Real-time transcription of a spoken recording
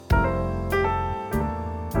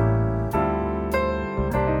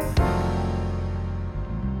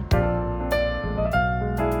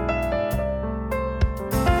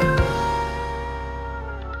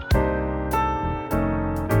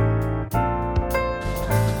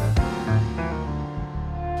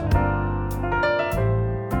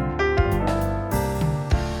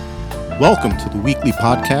Welcome to the weekly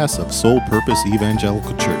podcast of Soul Purpose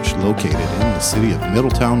Evangelical Church, located in the city of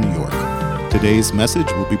Middletown, New York. Today's message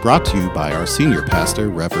will be brought to you by our senior pastor,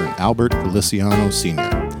 Reverend Albert Feliciano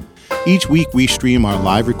Sr. Each week we stream our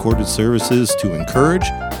live recorded services to encourage,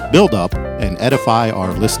 build up, and edify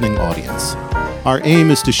our listening audience. Our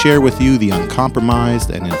aim is to share with you the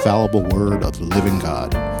uncompromised and infallible word of the living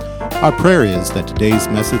God. Our prayer is that today's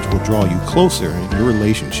message will draw you closer in your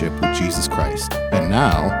relationship with Jesus Christ. And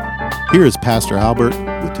now, here is Pastor Albert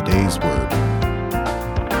with today's word.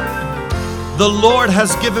 The Lord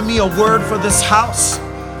has given me a word for this house.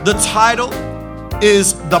 The title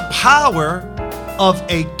is The Power of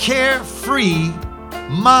a Carefree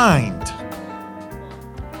Mind.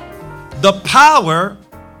 The power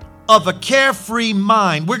of a carefree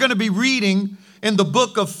mind. We're going to be reading in the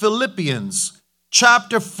book of Philippians,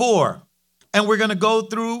 chapter 4, and we're going to go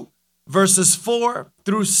through verses 4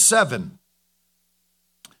 through 7.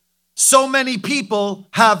 So many people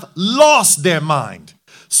have lost their mind.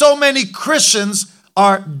 So many Christians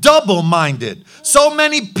are double-minded. So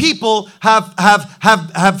many people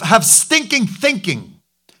have stinking thinking.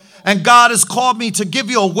 And God has called me to give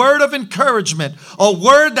you a word of encouragement, a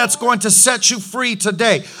word that's going to set you free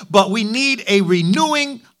today. But we need a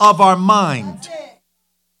renewing of our mind.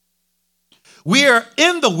 We are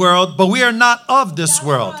in the world, but we are not of this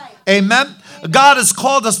world. Amen. God has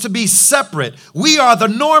called us to be separate. We are the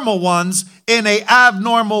normal ones in an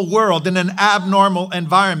abnormal world, in an abnormal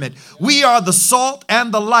environment. We are the salt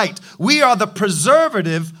and the light. We are the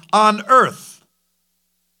preservative on earth.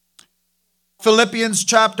 Philippians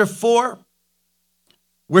chapter 4,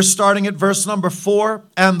 we're starting at verse number 4,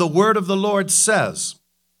 and the word of the Lord says,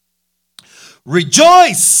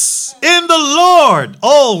 "Rejoice in the Lord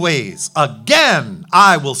always. Again,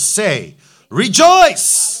 I will say,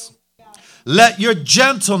 rejoice. Let your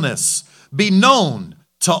gentleness be known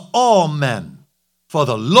to all men, for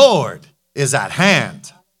the Lord is at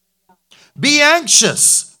hand. Be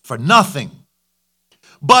anxious for nothing,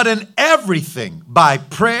 but in everything by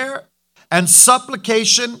prayer and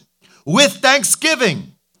supplication with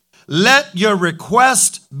thanksgiving, let your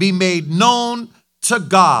request be made known to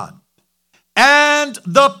God. And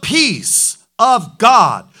the peace of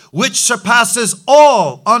God, which surpasses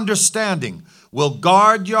all understanding, will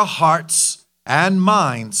guard your hearts and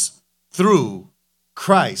minds through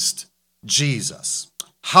Christ Jesus."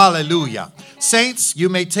 Hallelujah. Saints, you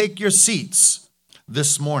may take your seats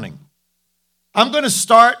this morning. I'm going to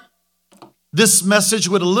start this message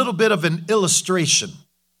with a little bit of an illustration.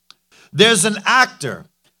 There's an actor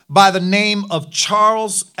by the name of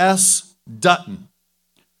Charles S. Dutton,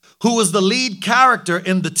 who was the lead character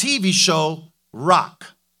in the TV show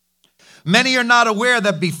Rock. Many are not aware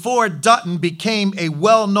that before Dutton became a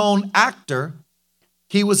well-known actor,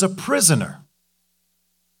 he was a prisoner.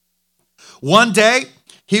 One day,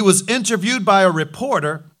 he was interviewed by a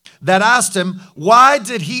reporter that asked him, why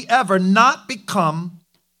did he ever not become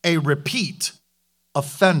a repeat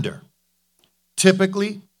offender?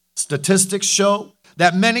 Typically, statistics show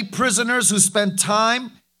that many prisoners who spend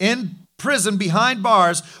time in prison behind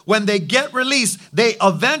bars, when they get released, they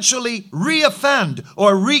eventually reoffend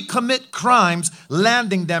or recommit crimes,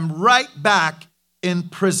 landing them right back in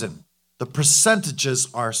prison. The percentages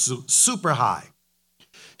are super high.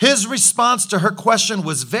 His response to her question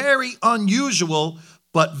was very unusual,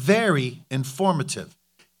 but very informative.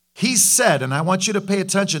 He said, and I want you to pay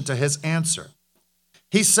attention to his answer.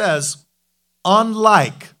 He says,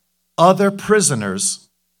 "Unlike other prisoners,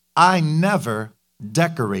 I never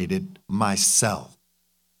decorated my cell."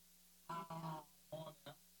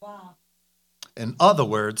 In other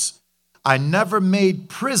words, I never made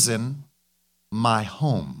prison my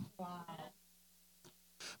home.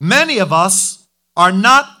 Many of us are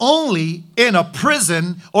not only in a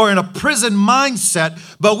prison or in a prison mindset,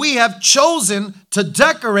 but we have chosen to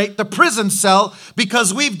decorate the prison cell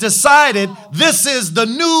because we've decided this is the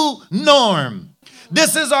new norm.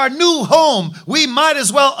 This is our new home. We might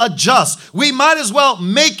as well adjust. We might as well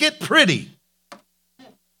make it pretty.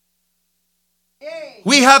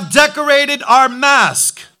 We have decorated our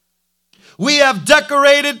mask. We have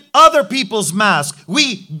decorated other people's mask.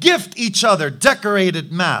 We gift each other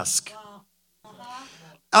decorated mask.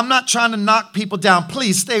 I'm not trying to knock people down.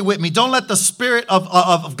 Please stay with me. Don't let the Spirit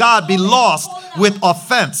of God be lost with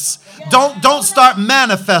offense. Don't start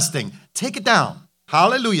manifesting. Take it down.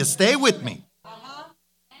 Hallelujah. Stay with me.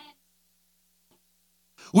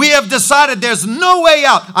 We have decided there's no way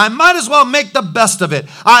out. I might as well make the best of it.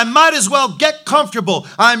 I might as well get comfortable.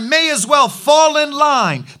 I may as well fall in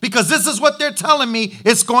line because this is what they're telling me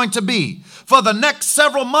it's going to be. For the next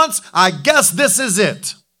several months, I guess this is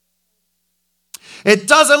it. It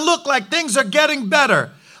doesn't look like things are getting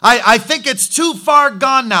better. I think it's too far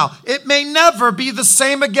gone now. It may never be the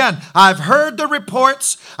same again. I've heard the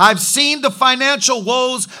reports. I've seen the financial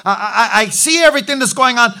woes. I see everything that's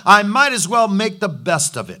going on. I might as well make the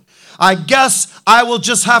best of it. I guess I will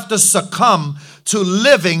just have to succumb to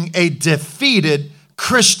living a defeated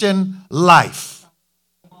Christian life.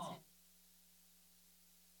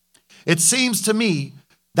 It seems to me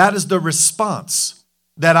that is the response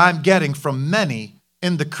that I'm getting from many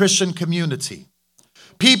in the Christian community.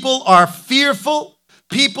 People are fearful.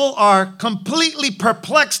 People are completely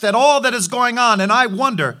perplexed at all that is going on. And I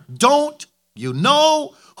wonder, don't you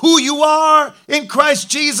know who you are in Christ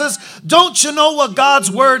Jesus? Don't you know what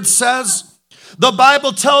God's word says? The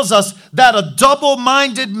Bible tells us that a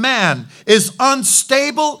double-minded man is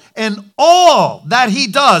unstable in all that he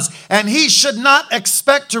does, and he should not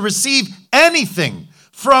expect to receive anything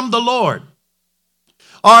from the Lord.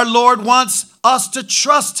 Our Lord wants us to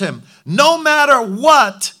trust him no matter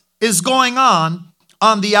what is going on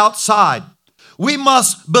the outside. We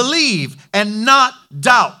must believe and not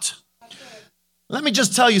doubt. Let me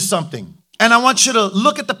just tell you something, and I want you to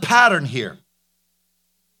look at the pattern here.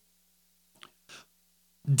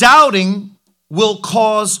 Doubting will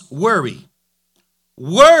cause worry.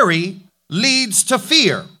 Worry leads to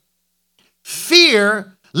fear.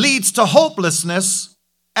 Fear leads to hopelessness,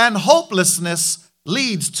 and hopelessness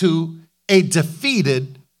leads to a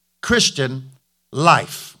defeated Christian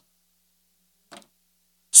life.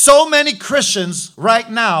 So many Christians right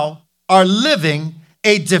now are living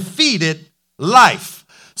a defeated life.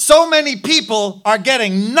 So many people are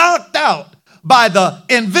getting knocked out by the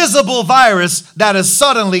invisible virus that has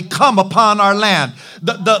suddenly come upon our land.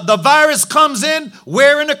 The virus comes in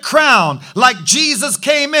wearing a crown like Jesus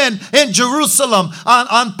came in Jerusalem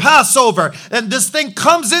on Passover. And this thing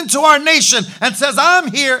comes into our nation and says,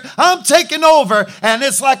 I'm here, I'm taking over. And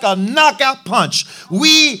it's like a knockout punch.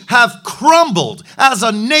 We have crumbled as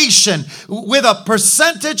a nation with a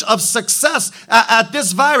percentage of success at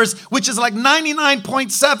this virus, which is like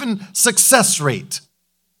 99.7 success rate.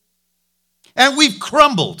 And we've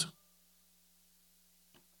crumbled.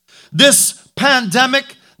 This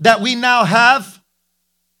pandemic that we now have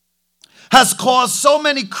has caused so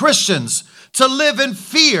many Christians to live in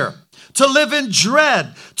fear, to live in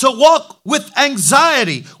dread, to walk with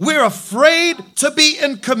anxiety. We're afraid to be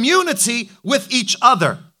in community with each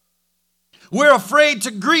other. We're afraid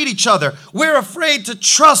to greet each other. We're afraid to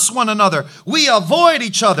trust one another. We avoid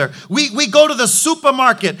each other. We go to the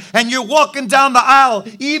supermarket and you're walking down the aisle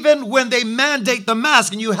even when they mandate the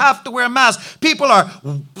mask and you have to wear a mask. People are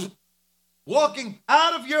walking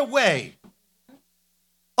out of your way.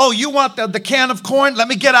 Oh, you want the can of corn? Let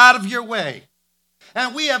me get out of your way.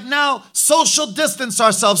 And we have now social distanced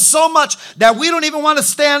ourselves so much that we don't even want to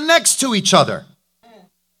stand next to each other.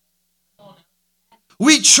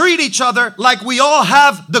 We treat each other like we all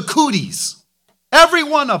have the cooties. Every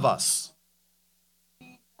one of us.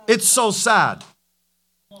 It's so sad.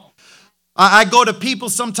 I go to people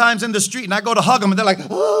sometimes in the street and I go to hug them and they're like,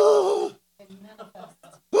 oh,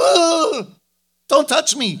 oh, don't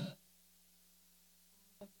touch me.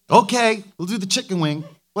 Okay, we'll do the chicken wing,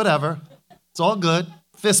 whatever. It's all good.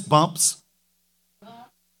 Fist bumps.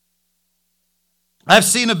 I've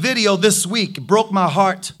seen a video this week. It broke my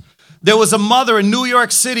heart. There was a mother in New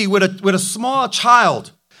York City with a small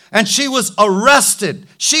child, and she was arrested.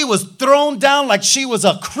 She was thrown down like she was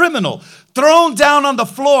a criminal, thrown down on the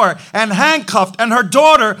floor and handcuffed, and her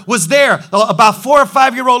daughter was there, about 4 or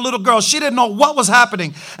 5-year-old little girl. She didn't know what was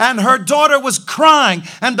happening, and her daughter was crying,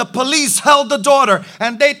 and the police held the daughter,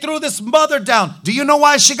 and they threw this mother down. Do you know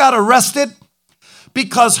why she got arrested?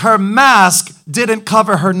 Because her mask didn't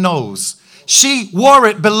cover her nose. She wore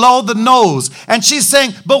it below the nose. And she's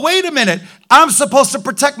saying, but wait a minute, I'm supposed to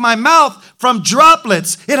protect my mouth from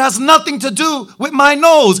droplets. It has nothing to do with my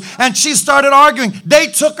nose. And she started arguing. They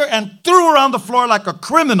took her and threw her on the floor like a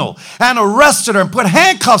criminal and arrested her and put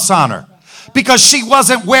handcuffs on her because she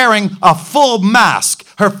wasn't wearing a full mask.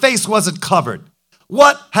 Her face wasn't covered.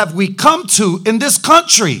 What have we come to in this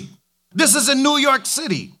country? This is in New York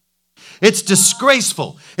City. It's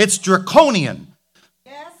disgraceful. It's draconian.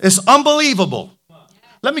 It's unbelievable.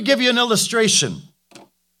 Let me give you an illustration.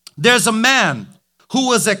 There's a man who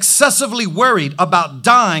was excessively worried about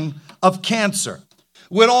dying of cancer.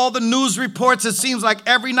 With all the news reports, it seems like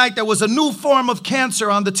every night there was a new form of cancer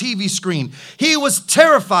on the TV screen. He was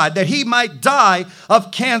terrified that he might die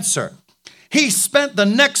of cancer. He spent the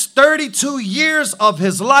next 32 years of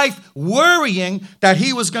his life worrying that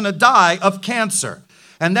he was going to die of cancer.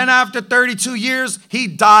 And then after 32 years, he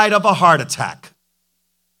died of a heart attack.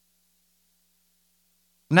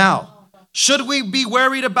 Now, should we be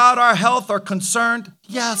worried about our health or concerned?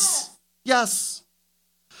 Yes. Yes.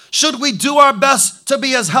 Should we do our best to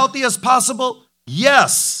be as healthy as possible?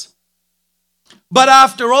 Yes. But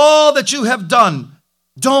after all that you have done,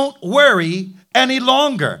 don't worry any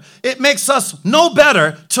longer. It makes us no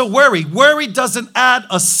better to worry. Worry doesn't add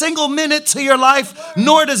a single minute to your life,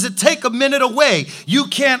 nor does it take a minute away. You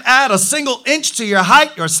can't add a single inch to your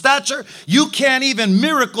height or stature. You can't even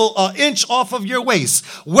miracle an inch off of your waist.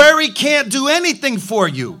 Worry can't do anything for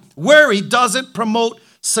you. Worry doesn't promote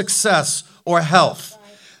success or health.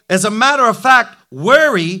 As a matter of fact,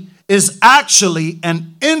 worry is actually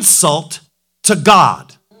an insult to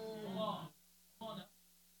God.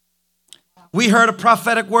 We heard a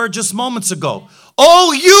prophetic word just moments ago.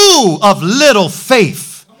 Oh, you of little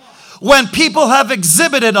faith. When people have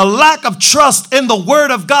exhibited a lack of trust in the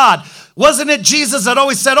word of God, wasn't it Jesus that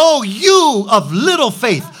always said, oh, you of little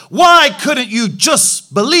faith, why couldn't you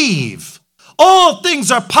just believe? All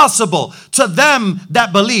things are possible to them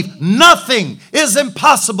that believe. Nothing is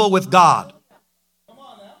impossible with God.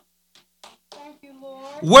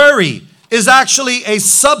 Worry is actually a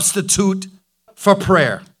substitute for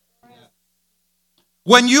prayer.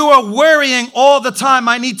 When you are worrying all the time,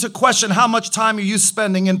 I need to question how much time are you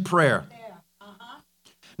spending in prayer.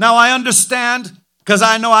 Now I understand, because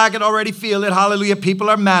I know I can already feel it. Hallelujah. People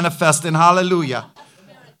are manifesting. Hallelujah.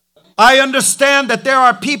 I understand that there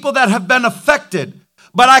are people that have been affected,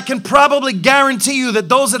 but I can probably guarantee you that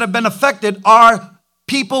those that have been affected are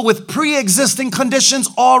people with pre-existing conditions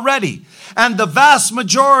already. And the vast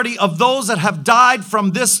majority of those that have died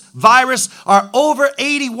from this virus are over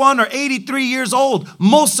 81 or 83 years old.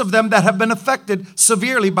 Most of them that have been affected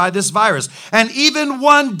severely by this virus. And even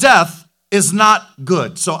one death is not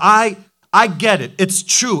good. So I get it. It's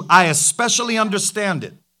true. I especially understand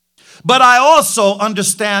it. But I also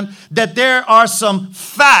understand that there are some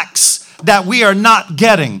facts that we are not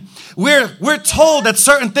getting. We're told that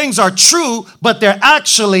certain things are true, but they're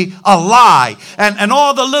actually a lie. And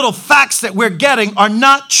all the little facts that we're getting are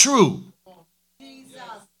not true.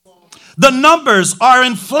 The numbers are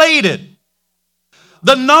inflated.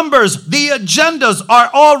 The numbers, the agendas are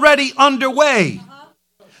already underway.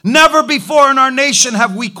 Never before in our nation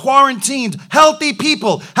have we quarantined healthy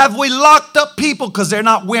people. Have we locked up people because they're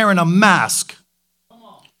not wearing a mask?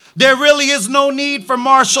 There really is no need for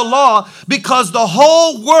martial law because the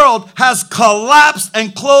whole world has collapsed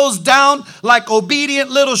and closed down like obedient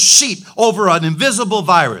little sheep over an invisible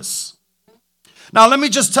virus. Now, let me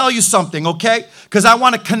just tell you something, okay? Because I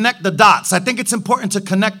want to connect the dots. I think it's important to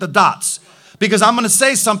connect the dots because I'm going to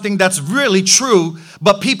say something that's really true,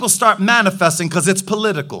 but people start manifesting because it's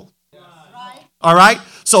political. All right?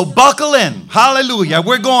 So buckle in. Hallelujah.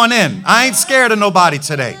 We're going in. I ain't scared of nobody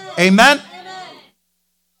today. Amen?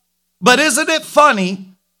 But isn't it funny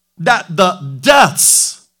that the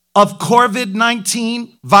deaths of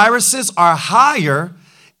COVID-19 viruses are higher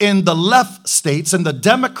in the left states, in the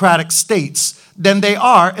Democratic states, than they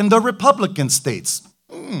are in the Republican states?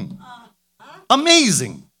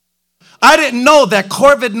 Amazing. I didn't know that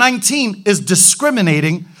COVID-19 is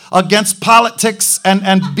discriminating against politics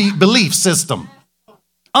and belief system.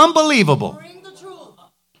 Unbelievable.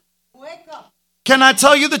 Can I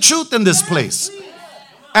tell you the truth in this place?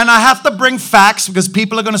 And I have to bring facts because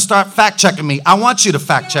people are going to start fact checking me. I want you to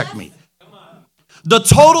fact check me. The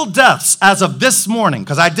total deaths as of this morning,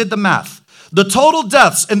 because I did the math, the total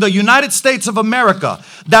deaths in the United States of America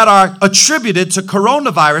that are attributed to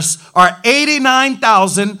coronavirus are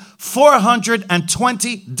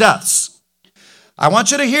 89,420 deaths. I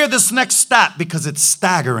want you to hear this next stat because it's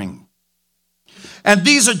staggering. And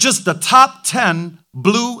these are just the top 10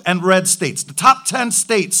 blue and red states, the top 10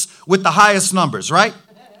 states with the highest numbers, right?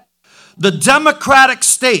 The Democratic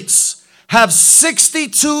states have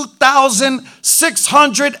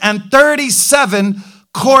 62,637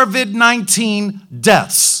 COVID-19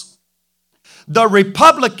 deaths. The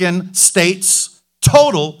Republican states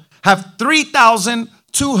total have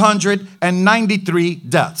 3,293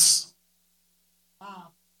 deaths.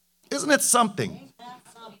 Isn't it something?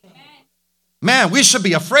 Man, we should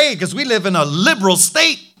be afraid because we live in a liberal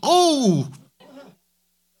state. Oh,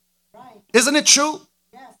 isn't it true?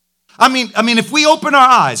 I mean, if we open our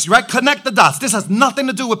eyes, right, connect the dots. This has nothing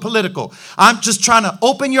to do with political. I'm just trying to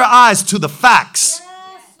open your eyes to the facts.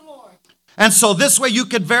 And so this way you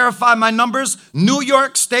could verify my numbers. New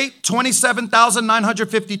York State,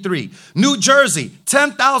 27,953. New Jersey,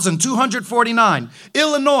 10,249.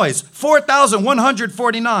 Illinois,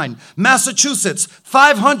 4,149. Massachusetts,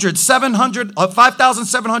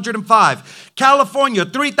 5,705. California,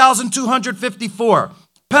 3,254.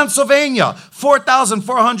 Pennsylvania,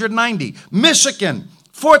 4,490. Michigan,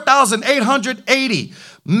 4,880.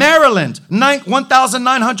 Maryland,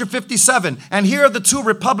 1,957. And here are the two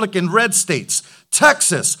Republican red states.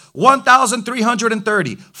 Texas,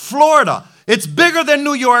 1,330. Florida, it's bigger than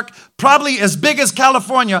New York, probably as big as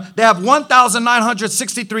California. They have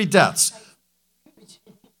 1,963 deaths.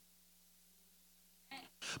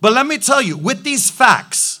 But let me tell you, with these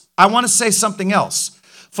facts, I want to say something else.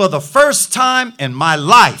 For the first time in my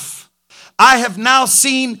life, I have now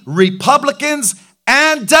seen Republicans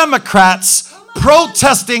and Democrats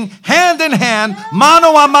protesting hand in hand,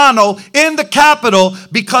 mano a mano, in the Capitol,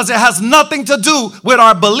 because it has nothing to do with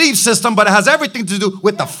our belief system, but it has everything to do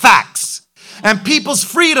with the facts. And people's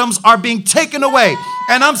freedoms are being taken away.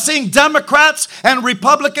 And I'm seeing Democrats and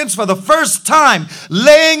Republicans for the first time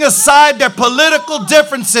laying aside their political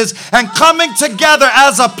differences and coming together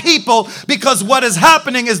as a people, because what is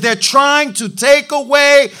happening is they're trying to take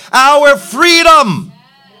away our freedom.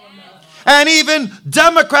 And even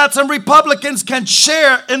Democrats and Republicans can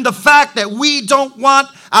share in the fact that we don't want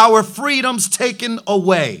our freedoms taken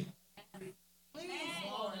away.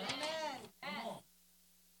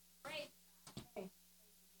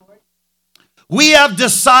 We have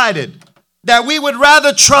decided that we would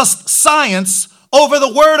rather trust science over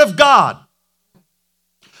the Word of God.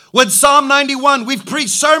 With Psalm 91, we've preached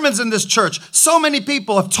sermons in this church. So many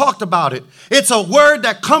people have talked about it. It's a word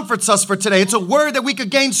that comforts us for today. It's a word that we could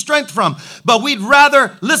gain strength from. But we'd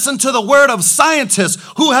rather listen to the word of scientists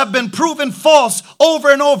who have been proven false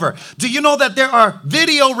over and over. Do you know that there are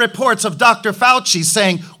video reports of Dr. Fauci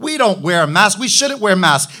saying, we don't wear a mask, we shouldn't wear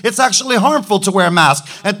masks, it's actually harmful to wear a mask.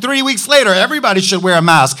 And 3 weeks later, everybody should wear a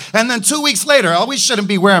mask. And then 2 weeks later, oh, we shouldn't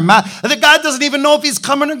be wearing masks. And the guy doesn't even know if he's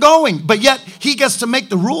coming or going. But yet, he gets to make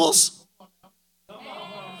the rules.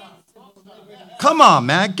 Come on,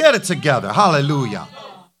 man, get it together. Hallelujah.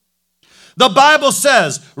 The Bible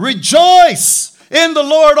says, rejoice in the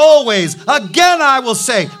Lord always. Again, I will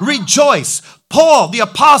say, rejoice. Paul, the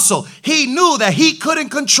apostle, he knew that he couldn't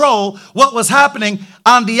control what was happening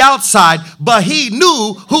on the outside, but he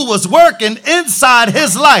knew who was working inside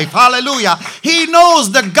his life. Hallelujah. He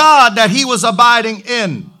knows the God that he was abiding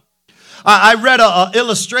in. I read an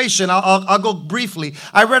illustration. I'll go briefly.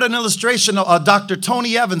 I read an illustration of Dr.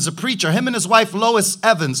 Tony Evans, a preacher. Him and his wife, Lois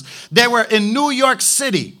Evans. They were in New York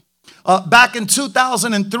City back in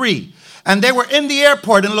 2003. And they were in the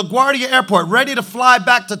airport, in LaGuardia Airport, ready to fly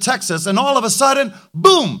back to Texas. And all of a sudden,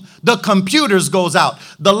 boom, the computers goes out.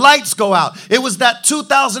 The lights go out. It was that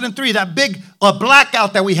 2003, that big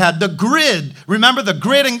blackout that we had, the grid. Remember the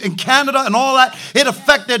grid in Canada and all that? It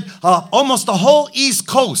affected almost the whole East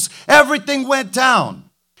Coast. Everything went down.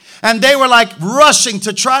 And they were like rushing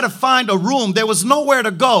to try to find a room. There was nowhere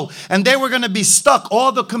to go. And they were going to be stuck.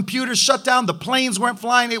 All the computers shut down. The planes weren't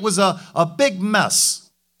flying. It was a big mess.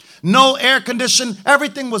 No air condition.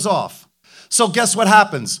 Everything was off. So guess what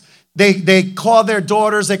happens? They call their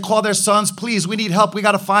daughters, they call their sons, please, we need help, we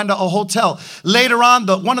got to find a hotel. Later on,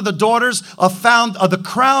 one of the daughters found the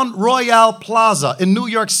Crown Royal Plaza in New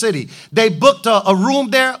York City. They booked a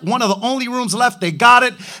room there, one of the only rooms left, they got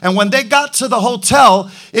it. And when they got to the hotel,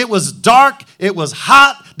 it was dark, it was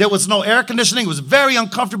hot, there was no air conditioning, it was very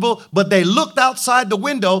uncomfortable, but they looked outside the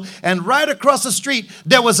window and right across the street,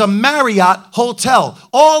 there was a Marriott hotel,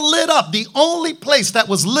 all lit up, the only place that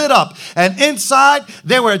was lit up. And inside,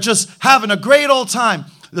 they were just having a great old time.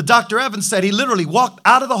 The Dr. Evans said he literally walked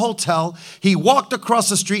out of the hotel, he walked across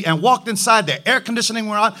the street and walked inside. The air conditioning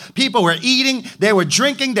were on, people were eating, they were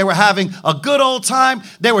drinking, they were having a good old time,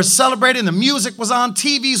 they were celebrating, the music was on,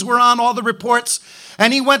 TVs were on, all the reports.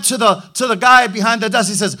 And he went to the guy behind the desk,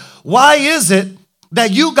 he says, why is it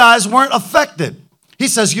that you guys weren't affected? He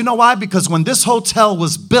says, you know why? Because when this hotel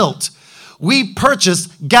was built, we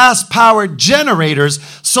purchased gas-powered generators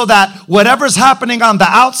so that whatever's happening on the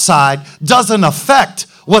outside doesn't affect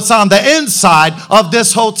what's on the inside of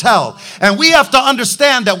this hotel. And we have to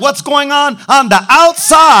understand that what's going on the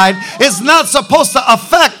outside is not supposed to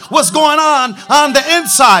affect what's going on the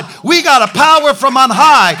inside. We got a power from on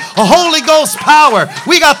high, a Holy Ghost power.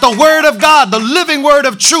 We got the Word of God, the living Word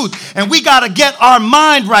of truth. And we got to get our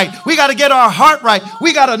mind right. We got to get our heart right.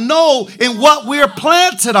 We got to know in what we're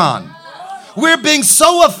planted on. We're being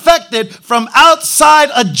so affected from outside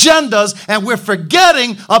agendas and we're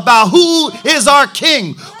forgetting about who is our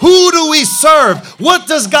King. Who do we serve? What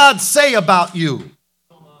does God say about you?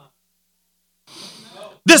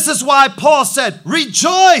 This is why Paul said,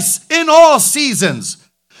 rejoice in all seasons.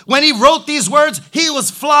 When he wrote these words, he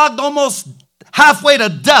was flogged almost halfway to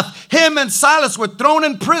death. Him and Silas were thrown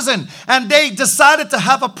in prison and they decided to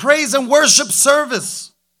have a praise and worship service.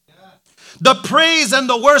 The praise and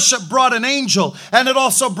the worship brought an angel, and it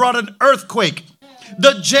also brought an earthquake.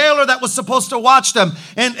 The jailer that was supposed to watch them,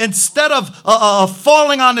 and instead of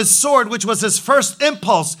falling on his sword, which was his first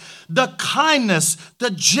impulse, the kindness,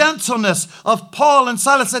 the gentleness of Paul and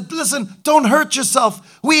Silas said, listen, don't hurt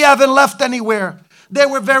yourself. We haven't left anywhere. They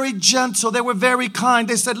were very gentle. They were very kind.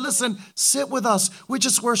 They said, listen, sit with us. We're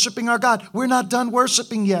just worshiping our God. We're not done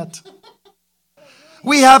worshiping yet.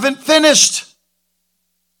 We haven't finished.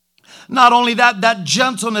 Not only that, that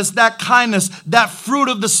gentleness, that kindness, that fruit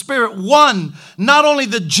of the Spirit won not only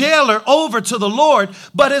the jailer over to the Lord,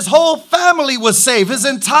 but his whole family was saved, his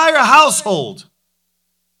entire household.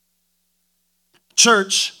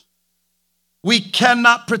 Church, we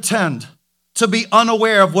cannot pretend to be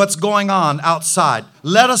unaware of what's going on outside.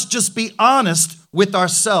 Let us just be honest with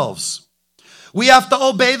ourselves. We have to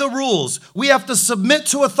obey the rules. We have to submit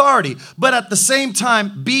to authority, but at the same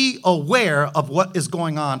time, be aware of what is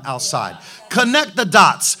going on outside. Connect the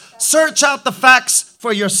dots. Search out the facts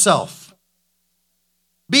for yourself.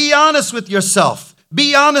 Be honest with yourself.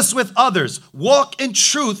 Be honest with others. Walk in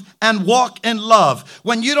truth and walk in love.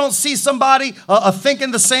 When you don't see somebody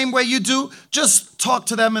thinking the same way you do, just talk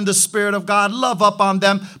to them in the Spirit of God. Love up on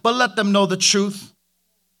them, but let them know the truth.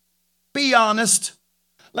 Be honest.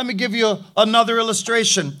 Let me give you another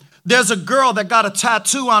illustration. There's a girl that got a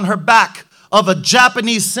tattoo on her back of a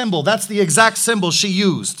Japanese symbol. That's the exact symbol she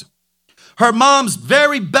used. Her mom's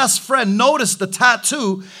very best friend noticed the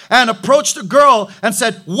tattoo and approached the girl and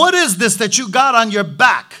said, what is this that you got on your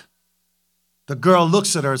back? The girl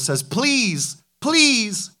looks at her and says, please,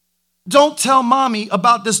 please, don't tell mommy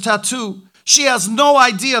about this tattoo. She has no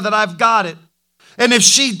idea that I've got it. And if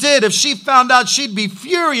she did, if she found out, she'd be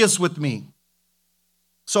furious with me.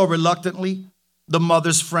 So reluctantly, the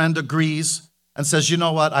mother's friend agrees and says, you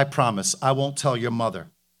know what? I promise I won't tell your mother.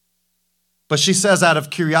 But she says out of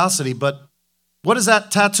curiosity, but what does that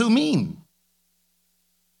tattoo mean?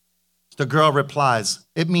 The girl replies,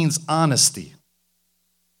 it means honesty.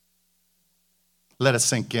 Let it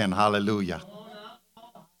sink in. Hallelujah.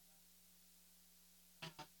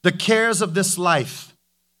 The cares of this life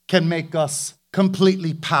can make us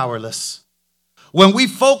completely powerless. When we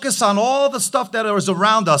focus on all the stuff that is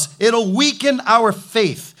around us, it'll weaken our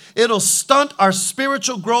faith. It'll stunt our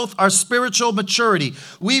spiritual growth, our spiritual maturity.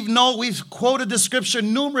 We've quoted this scripture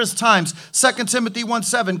numerous times. 2 Timothy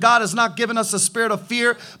 1:7. God has not given us a spirit of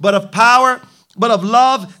fear, but of power, but of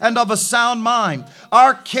love and of a sound mind.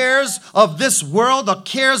 Our cares of this world, the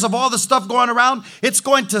cares of all the stuff going around, it's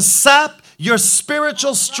going to sap your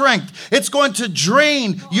spiritual strength. It's going to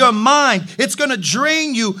drain your mind. It's going to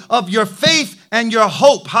drain you of your faith and your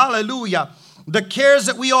hope. Hallelujah. The cares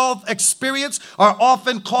that we all experience are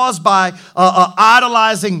often caused by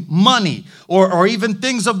idolizing money or even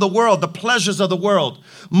things of the world, the pleasures of the world.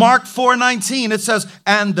 Mark 4:19, it says,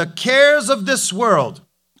 and the cares of this world,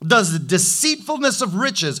 does the deceitfulness of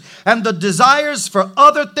riches and the desires for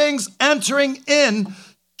other things entering in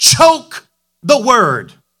choke the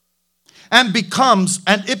word and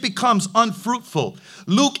it becomes unfruitful.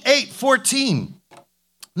 Luke 8:14.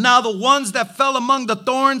 Now the ones that fell among the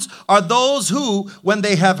thorns are those who, when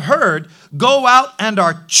they have heard, go out and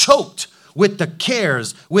are choked with the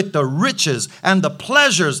cares, with the riches and the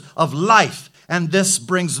pleasures of life, and this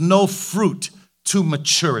brings no fruit to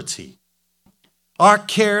maturity. Our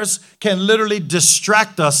cares can literally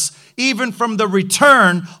distract us even from the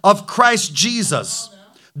return of Christ Jesus.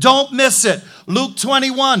 Don't miss it. Luke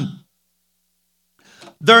 21.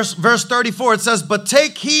 Verse 34, it says, but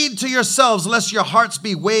take heed to yourselves, lest your hearts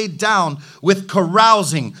be weighed down with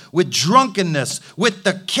carousing, with drunkenness, with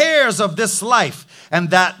the cares of this life,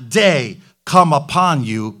 and that day come upon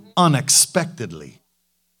you unexpectedly.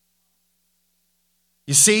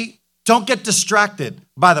 You see, don't get distracted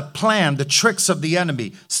by the plan, the tricks of the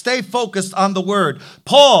enemy. Stay focused on the word.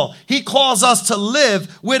 Paul, he calls us to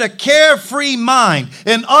live with a carefree mind.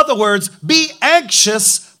 In other words, be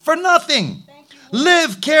anxious for nothing.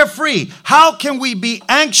 Live carefree. How can we be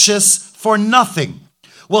anxious for nothing?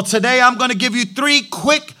 Well, today I'm going to give you 3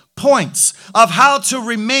 quick points of how to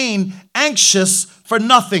remain anxious for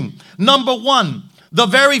nothing. Number 1, the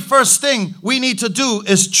very first thing we need to do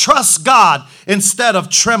is trust God instead of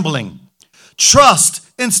trembling. Trust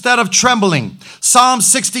instead of trembling. Psalm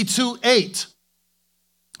 62:8.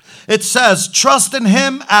 It says, trust in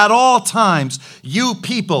him at all times, you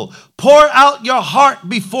people. Pour out your heart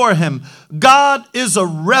before him. God is a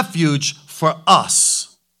refuge for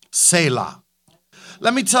us. Selah.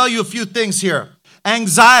 Let me tell you a few things here.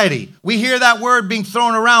 Anxiety. We hear that word being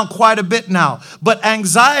thrown around quite a bit now. But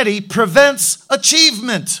anxiety prevents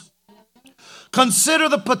achievement. Consider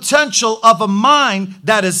the potential of a mind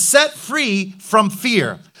that is set free from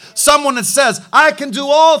fear. Someone that says, I can do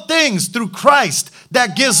all things through Christ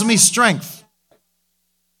that gives me strength.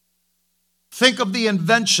 Think of the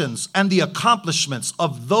inventions and the accomplishments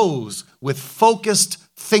of those with focused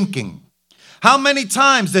thinking. How many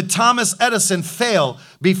times did Thomas Edison fail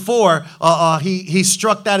before he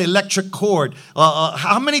struck that electric cord?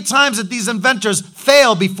 How many times did these inventors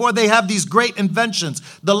fail before they have these great inventions?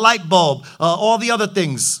 The light bulb, all the other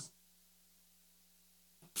things.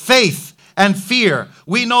 Faith and fear,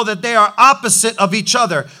 we know that they are opposite of each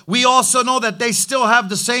other. We also know that they still have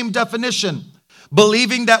the same definition.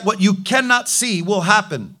 Believing that what you cannot see will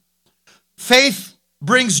happen. Faith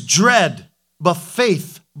brings dread, but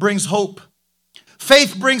faith brings hope.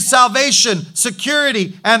 Faith brings salvation,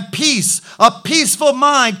 security, and peace. A peaceful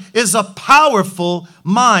mind is a powerful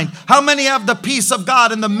mind. How many have the peace of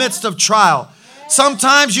God in the midst of trial?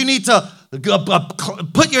 Sometimes you need to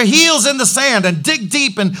put your heels in the sand and dig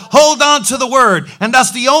deep and hold on to the word, and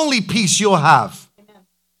that's the only peace you'll have.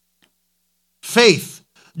 Faith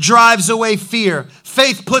drives away fear.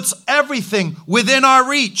 Faith puts everything within our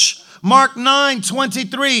reach. Mark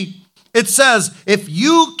 9:23, it says, if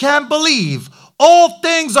you can believe, all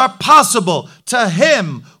things are possible to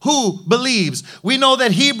him who believes. We know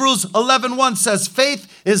that Hebrews 11:1 says,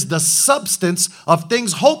 faith is the substance of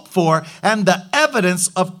things hoped for and the evidence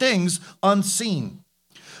of things unseen.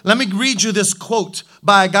 Let me read you this quote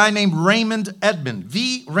by a guy named Raymond Edmond,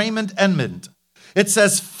 V. Raymond Edmond. It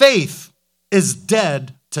says, faith is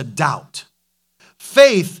dead to doubt.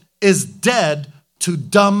 Faith is dead to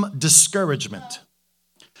dumb discouragement.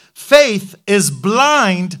 Faith is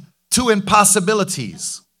blind to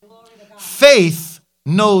impossibilities. Faith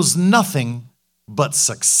knows nothing but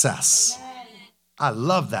success. I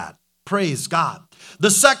love that. Praise God.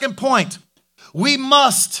 The second point, we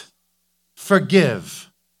must forgive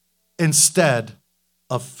instead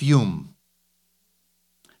of fume.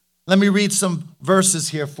 Let me read some verses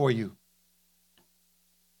here for you.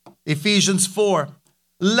 Ephesians 4,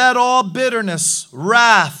 let all bitterness,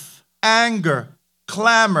 wrath, anger,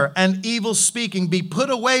 clamor, and evil speaking be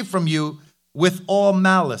put away from you with all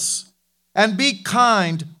malice. And be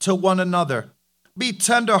kind to one another. Be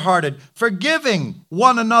tenderhearted, forgiving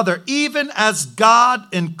one another, even as God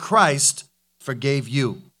in Christ forgave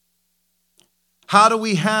you. How do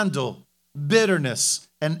we handle bitterness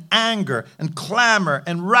and anger and clamor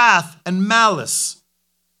and wrath and malice?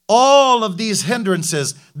 All of these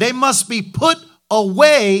hindrances, they must be put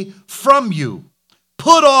away from you.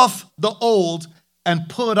 Put off the old and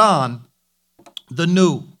put on the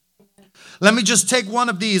new. Let me just take one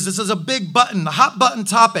of these. This is a big button, a hot button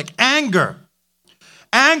topic. Anger.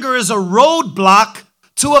 Anger is a roadblock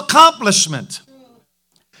to accomplishment.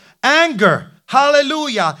 Anger,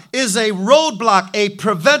 hallelujah, is a roadblock, a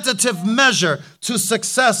preventative measure to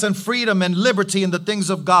success and freedom and liberty in the things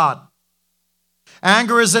of God.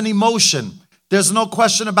 Anger is an emotion. There's no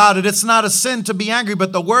question about it. It's not a sin to be angry,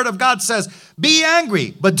 but the word of God says, be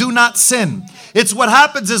angry, but do not sin. It's what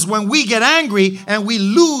happens is when we get angry and we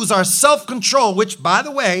lose our self-control, which, by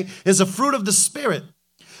the way, is a fruit of the Spirit.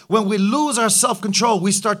 When we lose our self-control,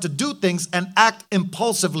 we start to do things and act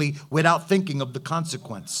impulsively without thinking of the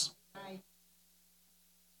consequence.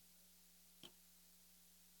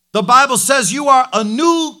 The Bible says you are a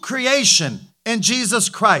new creation in Jesus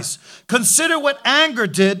Christ. Consider what anger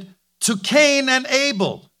did to Cain and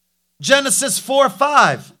Abel. Genesis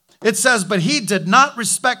 4:5. It says, but he did not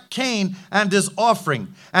respect Cain and his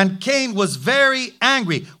offering. And Cain was very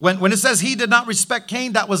angry. When it says he did not respect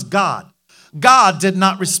Cain, that was God. God did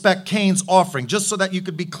not respect Cain's offering, just so that you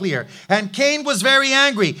could be clear. And Cain was very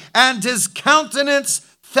angry, and his countenance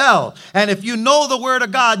fell. And if you know the word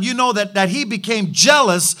of God, you know that he became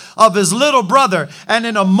jealous of his little brother. And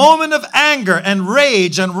in a moment of anger and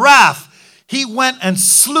rage and wrath, he went and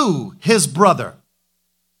slew his brother.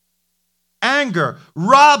 Anger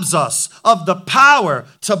robs us of the power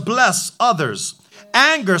to bless others.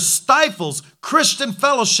 Anger stifles Christian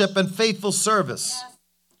fellowship and faithful service.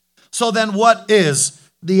 So then what is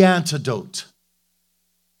the antidote?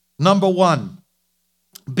 Number 1,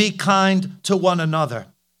 be kind to one another.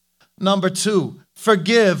 Number 2,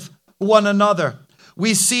 forgive one another.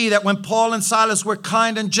 We see that when Paul and Silas were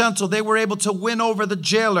kind and gentle, they were able to win over the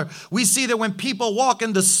jailer. We see that when people walk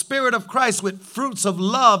in the Spirit of Christ with fruits of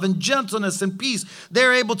love and gentleness and peace,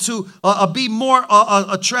 they're able to be more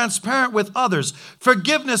transparent with others.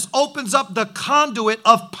 Forgiveness opens up the conduit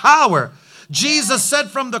of power. Jesus said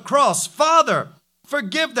from the cross, Father,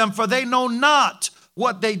 forgive them, for they know not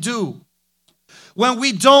what they do. When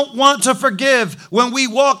we don't want to forgive, when we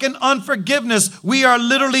walk in unforgiveness, we are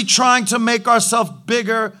literally trying to make ourselves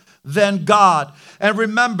bigger than God. And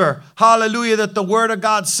remember, hallelujah, that the Word of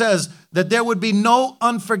God says that there would be no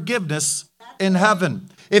unforgiveness in heaven.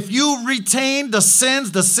 If you retain the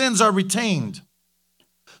sins are retained.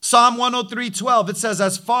 Psalm 103:12, it says,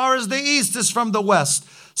 as far as the east is from the west,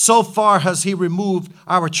 so far has he removed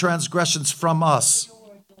our transgressions from us.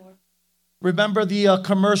 Remember the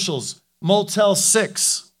commercials, Motel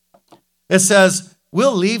 6. It says,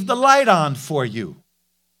 we'll leave the light on for you.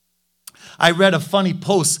 I read a funny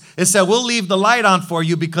post. It said, we'll leave the light on for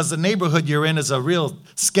you because the neighborhood you're in is a real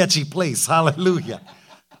sketchy place. Hallelujah.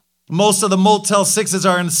 Most of the Motel 6s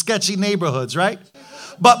are in sketchy neighborhoods, right?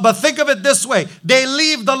 But think of it this way. They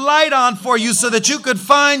leave the light on for you so that you could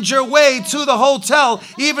find your way to the hotel,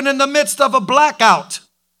 even in the midst of a blackout.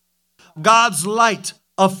 God's light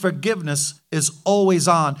of forgiveness is always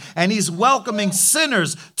on, and he's welcoming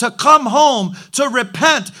sinners to come home, to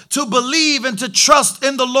repent, to believe, and to trust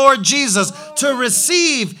in the Lord Jesus, to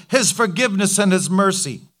receive his forgiveness and his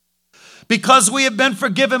mercy. Because we have been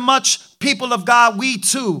forgiven much, people of God, we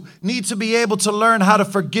too need to be able to learn how to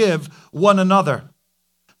forgive one another.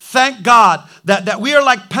 Thank God that we are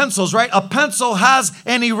like pencils, right? A pencil has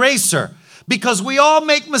an eraser because we all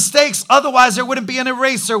make mistakes. Otherwise, there wouldn't be an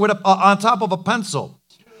eraser on top of a pencil.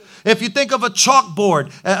 If you think of a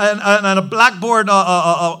chalkboard and a blackboard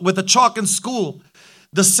with a chalk in school,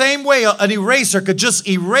 the same way an eraser could just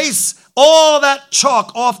erase all that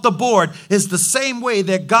chalk off the board is the same way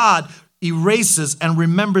that God erases and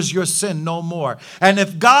remembers your sin no more. And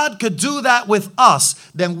if God could do that with us,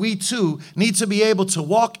 then we too need to be able to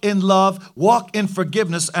walk in love, walk in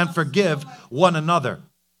forgiveness, and forgive one another.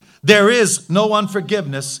 There is no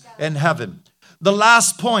unforgiveness in heaven. The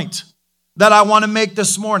last point that I want to make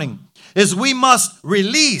this morning is we must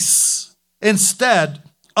release instead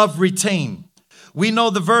of retain. We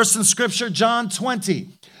know the verse in Scripture, John 20,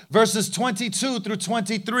 verses 22 through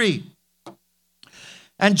 23.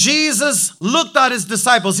 And Jesus looked at his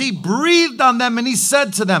disciples. He breathed on them and he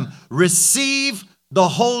said to them, receive the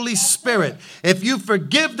Holy Spirit. If you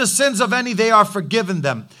forgive the sins of any, they are forgiven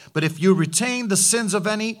them. But if you retain the sins of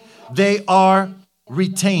any, they are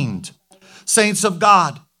retained. Saints of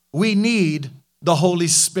God, we need the Holy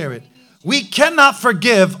Spirit. We cannot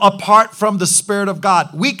forgive apart from the Spirit of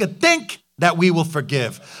God. We could think that we will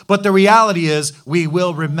forgive, but the reality is we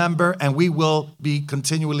will remember and we will be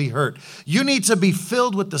continually hurt. You need to be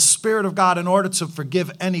filled with the Spirit of God in order to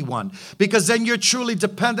forgive anyone, because then you're truly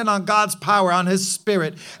dependent on God's power, on his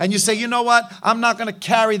Spirit. And you say, you know what? I'm not going to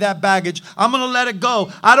carry that baggage. I'm going to let it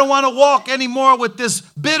go. I don't want to walk anymore with this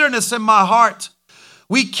bitterness in my heart.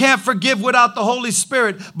 We can't forgive without the Holy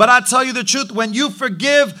Spirit. But I tell you the truth, when you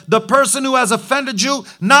forgive the person who has offended you,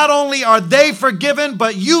 not only are they forgiven,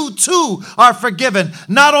 but you too are forgiven.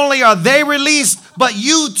 Not only are they released, but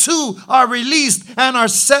you too are released and are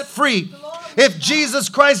set free. If Jesus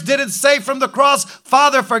Christ didn't say from the cross,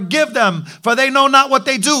 Father, forgive them, for they know not what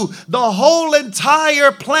they do, the whole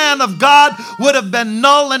entire plan of God would have been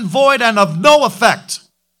null and void and of no effect.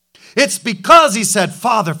 It's because he said,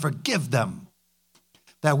 Father, forgive them,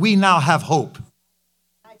 that we now have hope.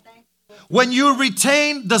 When you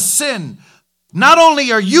retain the sin, not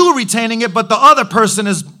only are you retaining it, but the other person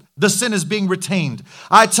the sin is being retained.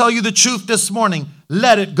 I tell you the truth this morning,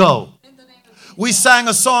 let it go. We sang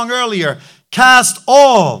a song earlier, cast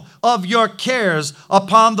all of your cares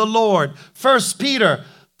upon the Lord. 1 Peter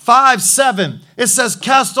 5:7, it says,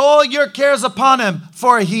 cast all your cares upon him,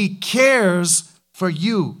 for he cares for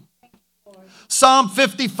you. Psalm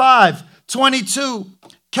 55:22,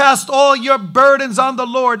 cast all your burdens on the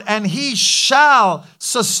Lord, and he shall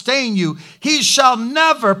sustain you. He shall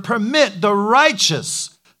never permit the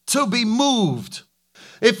righteous to be moved.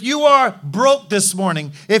 If you are broke this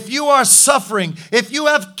morning, if you are suffering, if you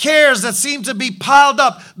have cares that seem to be piled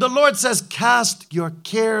up, the Lord says, cast your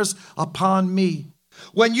cares upon me.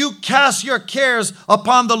 When you cast your cares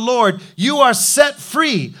upon the Lord, you are set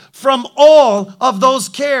free from all of those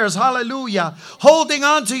cares. Hallelujah. Holding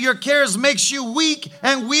on to your cares makes you weak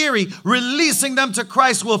and weary. Releasing them to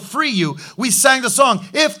Christ will free you. We sang the song,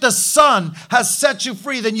 if the Son has set you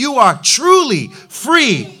free, then you are truly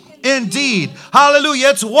free indeed. Hallelujah.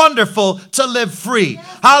 It's wonderful to live free.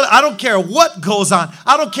 I don't care what goes on.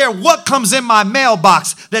 I don't care what comes in my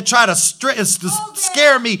mailbox that try to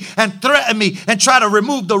scare me and threaten me and try to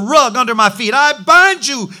remove the rug under my feet. I bind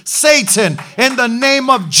you, Satan, in the name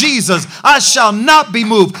of Jesus. I shall not be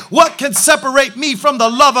moved. What can separate me from the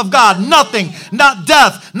love of God? Nothing. Not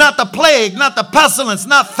death, not the plague, not the pestilence,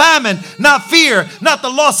 not famine, not fear, not the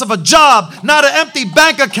loss of a job, not an empty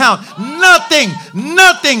bank account.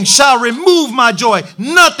 Nothing shall remove my joy.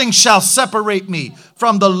 Nothing shall separate me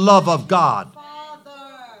from the love of God.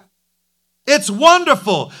 It's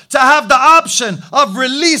wonderful to have the option of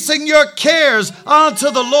releasing your cares onto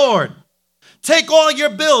the Lord. Take all your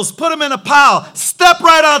bills, put them in a pile, step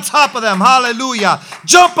right on top of them. Hallelujah.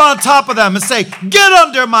 Jump on top of them and say, get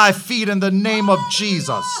under my feet in the name of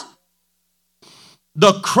Jesus.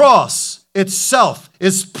 The cross itself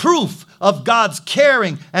is proof of God's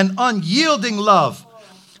caring and unyielding love.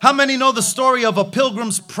 How many know the story of A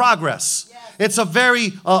Pilgrim's Progress? It's a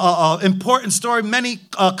very important story. Many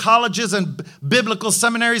colleges and biblical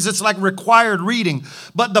seminaries, it's like required reading.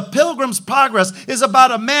 But The Pilgrim's Progress is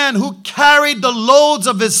about a man who carried the loads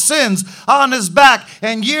of his sins on his back.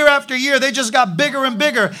 And year after year, they just got bigger and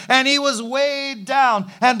bigger. And he was weighed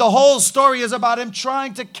down. And the whole story is about him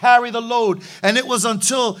trying to carry the load. And it was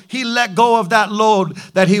until he let go of that load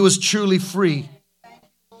that he was truly free.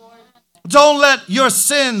 Don't let your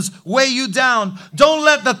sins weigh you down. Don't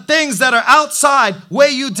let the things that are outside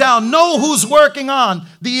weigh you down. Know who's working on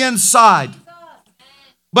the inside.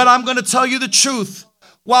 But I'm going to tell you the truth.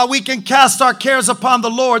 While we can cast our cares upon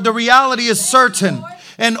the Lord, the reality is certain.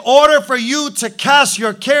 In order for you to cast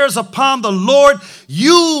your cares upon the Lord,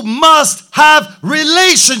 you must have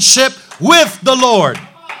relationship with the Lord.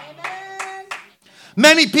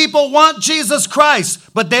 Many people want Jesus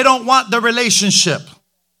Christ, but they don't want the relationship.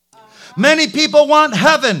 Many people want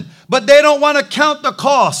heaven, but they don't want to count the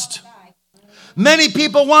cost. Many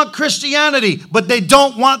people want Christianity, but they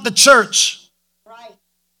don't want the church.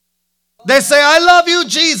 They say, I love you,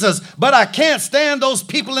 Jesus, but I can't stand those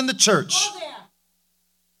people in the church.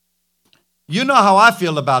 You know how I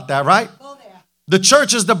feel about that, right? The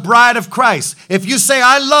church is the bride of Christ. If you say,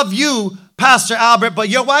 I love you, Pastor Albert, but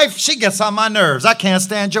your wife, she gets on my nerves. I can't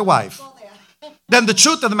stand your wife. Then the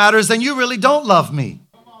truth of the matter is, then you really don't love me.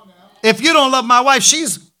 If you don't love my wife,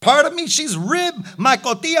 she's part of me. She's rib, my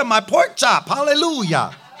cotilla, my pork chop.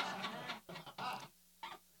 Hallelujah.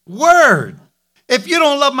 Word. If you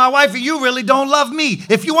don't love my wife, you really don't love me.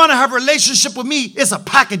 If you want to have a relationship with me, it's a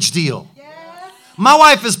package deal. My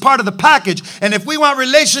wife is part of the package. And if we want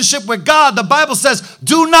relationship with God, the Bible says,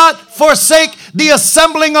 do not forsake the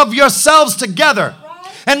assembling of yourselves together.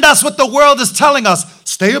 And that's what the world is telling us.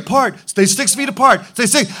 Stay apart. Stay 6 feet apart. Stay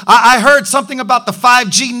 6. I heard something about the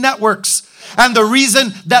 5G networks. And the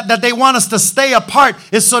reason that they want us to stay apart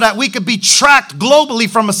is so that we could be tracked globally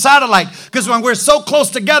from a satellite. Because when we're so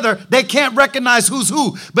close together, they can't recognize who's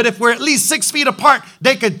who. But if we're at least 6 feet apart,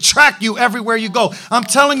 they could track you everywhere you go. I'm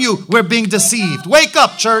telling you, we're being deceived. Wake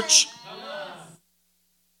up, church.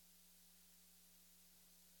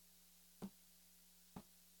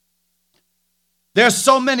 There's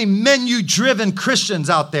so many menu-driven Christians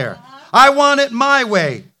out there. I want it my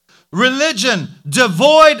way. Religion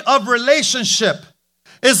devoid of relationship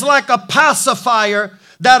is like a pacifier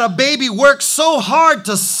that a baby works so hard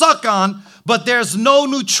to suck on, but there's no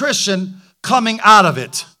nutrition coming out of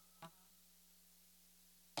it.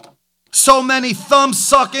 So many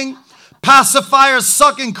thumb-sucking,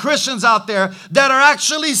 pacifier-sucking Christians out there that are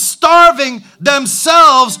actually starving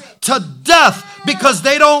themselves to death because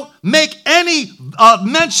they don't make any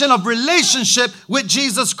mention of relationship with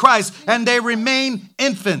Jesus Christ, and they remain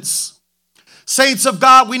infants. Saints of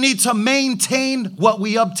God, we need to maintain what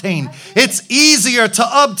we obtain. It's easier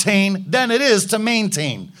to obtain than it is to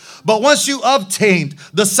maintain. But once you obtained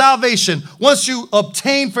the salvation, once you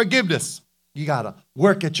obtain forgiveness, you got to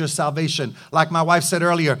work at your salvation. Like my wife said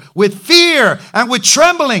earlier, with fear and with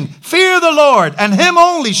trembling, fear the Lord, and him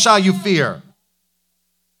only shall you fear.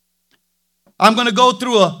 I'm going to go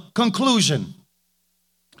through a conclusion.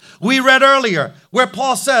 We read earlier where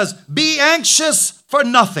Paul says, be anxious for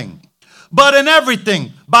nothing, but in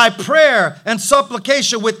everything, by prayer and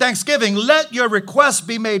supplication with thanksgiving, let your requests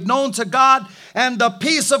be made known to God, and the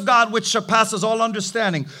peace of God, which surpasses all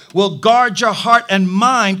understanding, will guard your heart and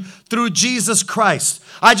mind through Jesus Christ.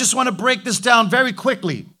 I just want to break this down very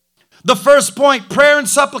quickly. The first point, prayer and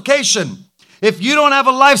supplication. If you don't have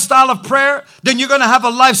a lifestyle of prayer, then you're going to have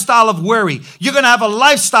a lifestyle of worry. You're going to have a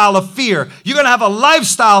lifestyle of fear. You're going to have a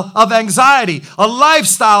lifestyle of anxiety, a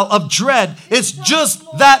lifestyle of dread. It's just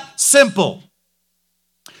that simple.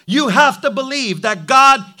 You have to believe that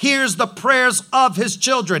God hears the prayers of his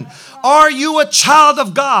children. Are you a child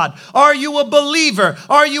of God? Are you a believer?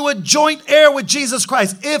 Are you a joint heir with Jesus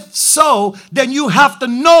Christ? If so, then you have to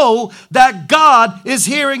know that God is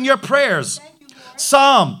hearing your prayers.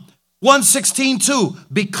 Psalm 116:2,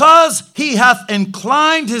 because he hath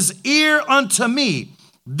inclined his ear unto me,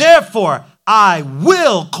 therefore I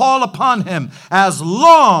will call upon him as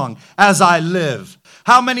long as I live.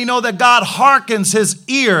 How many know that God hearkens his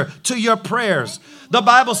ear to your prayers? The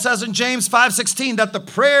Bible says in James 5:16 that the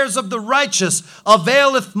prayers of the righteous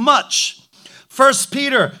availeth much. 1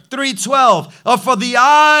 Peter 3:12, for the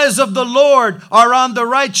eyes of the Lord are on the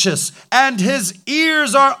righteous, and his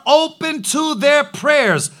ears are open to their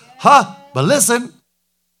prayers. But listen,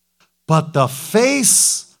 but the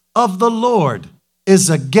face of the Lord is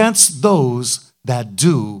against those that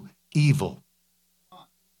do evil.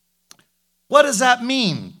 What does that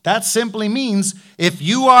mean? That simply means if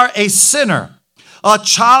you are a sinner, a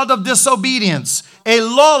child of disobedience, a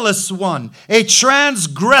lawless one, a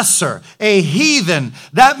transgressor, a heathen,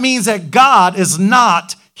 that means that God is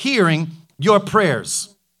not hearing your prayers.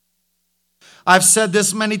 I've said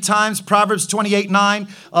this many times, Proverbs 28:9,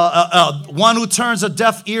 one who turns a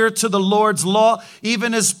deaf ear to the Lord's law,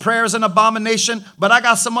 even his prayers an abomination. But I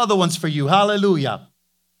got some other ones for you. Hallelujah.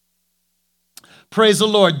 Praise the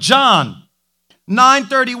Lord. John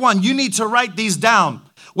 9:31. You need to write these down.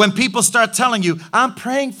 When people start telling you, I'm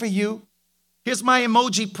praying for you. Here's my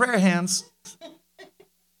emoji prayer hands.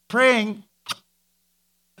 Praying.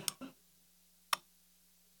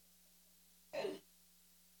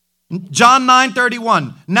 John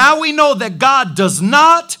 9:31. Now we know that God does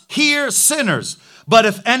not hear sinners, but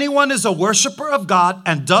if anyone is a worshiper of God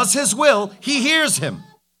and does his will, he hears him.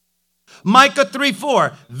 Micah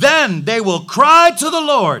 3:4. Then they will cry to the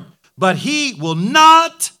Lord, but he will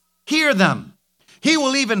not hear them. He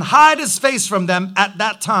will even hide his face from them at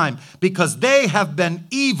that time, because they have been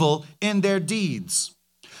evil in their deeds.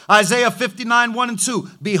 Isaiah 59:1-2.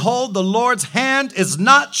 Behold, the Lord's hand is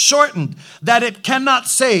not shortened, that it cannot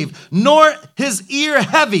save, nor his ear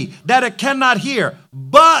heavy, that it cannot hear.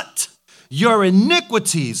 But your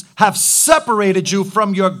iniquities have separated you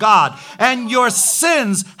from your God, and your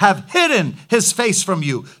sins have hidden his face from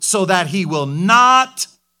you, so that he will not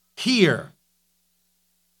hear.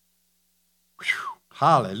 Whew.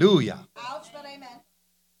 Hallelujah. Ouch, but amen.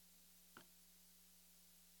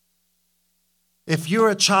 If you're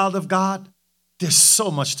a child of God, there's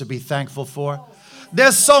so much to be thankful for.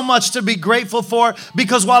 There's so much to be grateful for,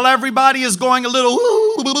 because while everybody is going a little,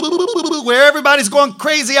 where everybody's going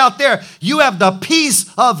crazy out there, you have the peace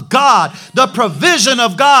of God, the provision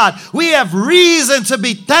of God. We have reason to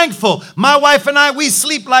be thankful. My wife and I, we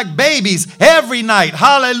sleep like babies every night.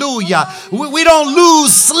 Hallelujah. We don't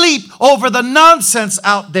lose sleep over the nonsense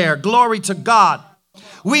out there. Glory to God.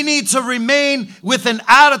 We need to remain with an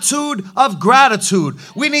attitude of gratitude.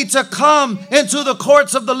 We need to come into the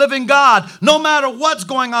courts of the living God, no matter what's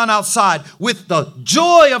going on outside, with the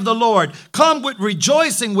joy of the Lord. Come with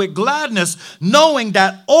rejoicing, with gladness, knowing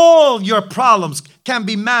that all your problems can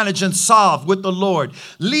be managed and solved with the Lord.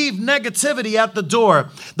 Leave negativity at the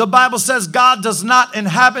door. The Bible says God does not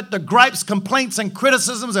inhabit the gripes, complaints, and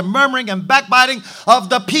criticisms and murmuring and backbiting of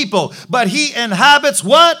the people, but he inhabits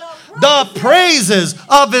what? The praises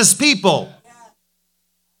of his people.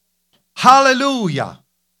 Hallelujah.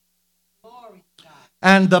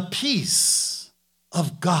 And the peace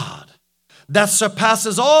of God that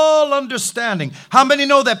surpasses all understanding. How many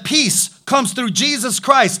know that peace comes through Jesus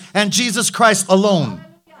Christ and Jesus Christ alone?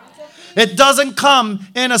 It doesn't come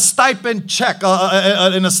in a stipend check,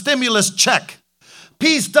 in a stimulus check.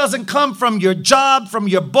 Peace doesn't come from your job, from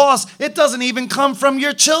your boss. It doesn't even come from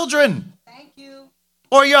your children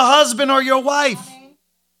or your husband or your wife.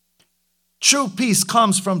 True peace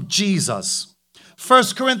comes from Jesus.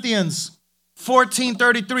 1 Corinthians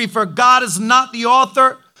 14:33, for God is not the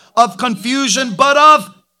author of confusion, but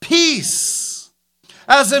of peace,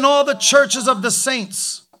 as in all the churches of the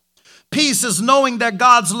saints. Peace is knowing that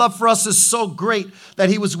God's love for us is so great that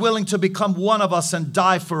he was willing to become one of us and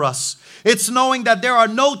die for us. It's knowing that there are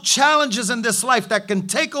no challenges in this life that can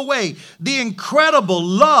take away the incredible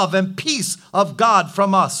love and peace of God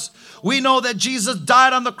from us. We know that Jesus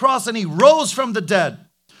died on the cross and he rose from the dead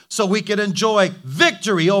so we could enjoy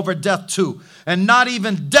victory over death too. And not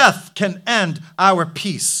even death can end our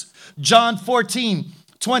peace. John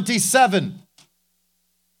 14:27.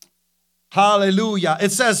 Hallelujah.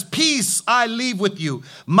 It says, peace I leave with you.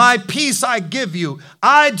 My peace I give you.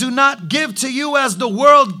 I do not give to you as the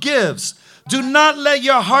world gives. Do not let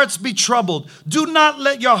your hearts be troubled. Do not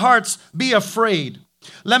let your hearts be afraid.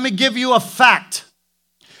 Let me give you a fact.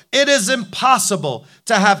 It is impossible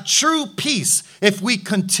to have true peace if we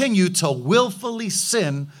continue to willfully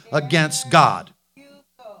sin against God.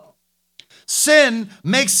 Sin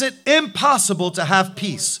makes it impossible to have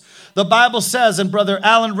peace. The Bible says, and Brother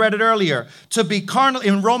Allen read it earlier, to be carnal,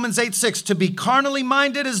 in Romans 8:6, to be carnally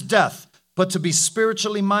minded is death, but to be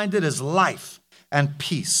spiritually minded is life and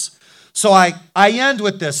peace. So I end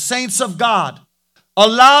with this. Saints of God,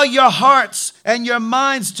 allow your hearts and your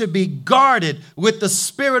minds to be guarded with the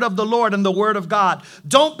Spirit of the Lord and the Word of God.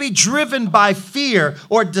 Don't be driven by fear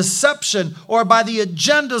or deception or by the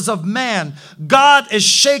agendas of man. God is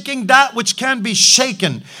shaking that which can be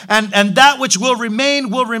shaken, and that which will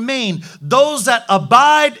remain will remain. Those that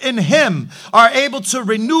abide in Him are able to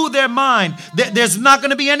renew their mind. There's not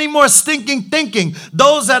going to be any more stinking thinking.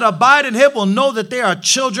 Those that abide in Him will know that they are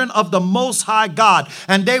children of the Most High God,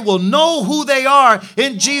 and they will know who they are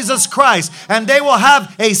in Jesus Christ, and they will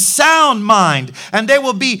have a sound mind, and they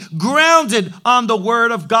will be grounded on the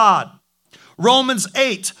Word of God. Romans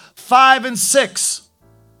 8:5-6.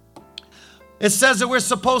 It says that we're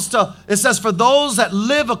supposed to, it says, for those that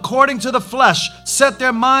live according to the flesh set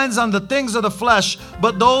their minds on the things of the flesh,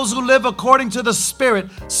 but those who live according to the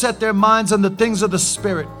Spirit set their minds on the things of the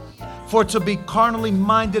Spirit. For to be carnally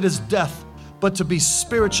minded is death, but to be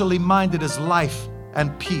spiritually minded is life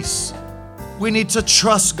and peace. We need to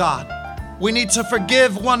trust God. We need to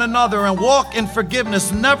forgive one another and walk in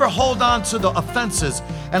forgiveness. Never hold on to the offenses.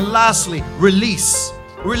 And lastly, release.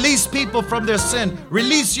 Release people from their sin.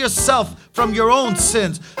 Release yourself from your own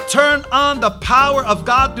sins. Turn on the power of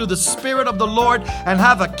God through the Spirit of the Lord and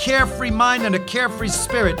have a carefree mind and a carefree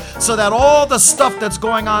spirit, so that all the stuff that's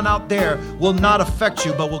going on out there will not affect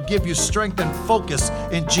you, but will give you strength and focus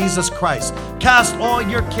in Jesus Christ. Cast all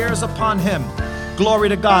your cares upon Him. Glory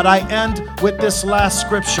to God. I end with this last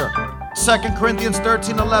scripture. 2 Corinthians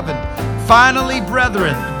 13:11. Finally,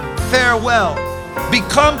 brethren, farewell.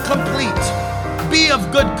 Become complete. Be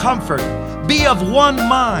of good comfort. Be of one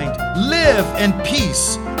mind. Live in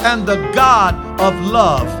peace. And the God of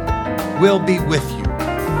love will be with you.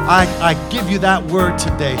 I give you that word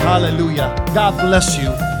today. Hallelujah. God bless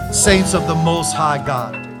you, saints of the Most High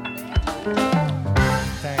God.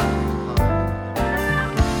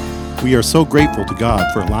 We are so grateful to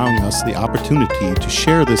God for allowing us the opportunity to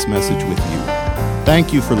share this message with you.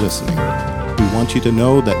 Thank you for listening. We want you to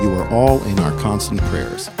know that you are all in our constant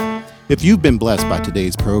prayers. If you've been blessed by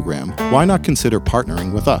today's program, why not consider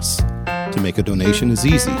partnering with us? To make a donation is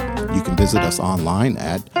easy. You can visit us online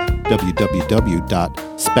at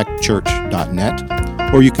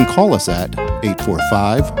www.specchurch.net, or you can call us at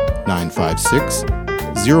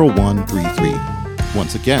 845-956-0133.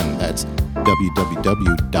 Once again, that's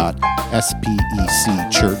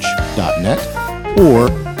www.specchurch.net or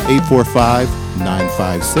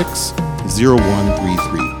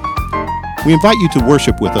 845-956-0133. We invite you to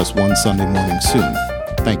worship with us one Sunday morning soon.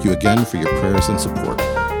 Thank you again for your prayers and support.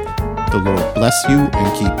 The Lord bless you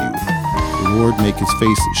and keep you. The Lord make His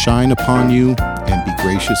face shine upon you and be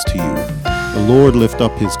gracious to you. The Lord lift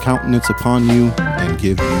up His countenance upon you and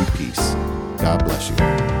give you peace. God bless you.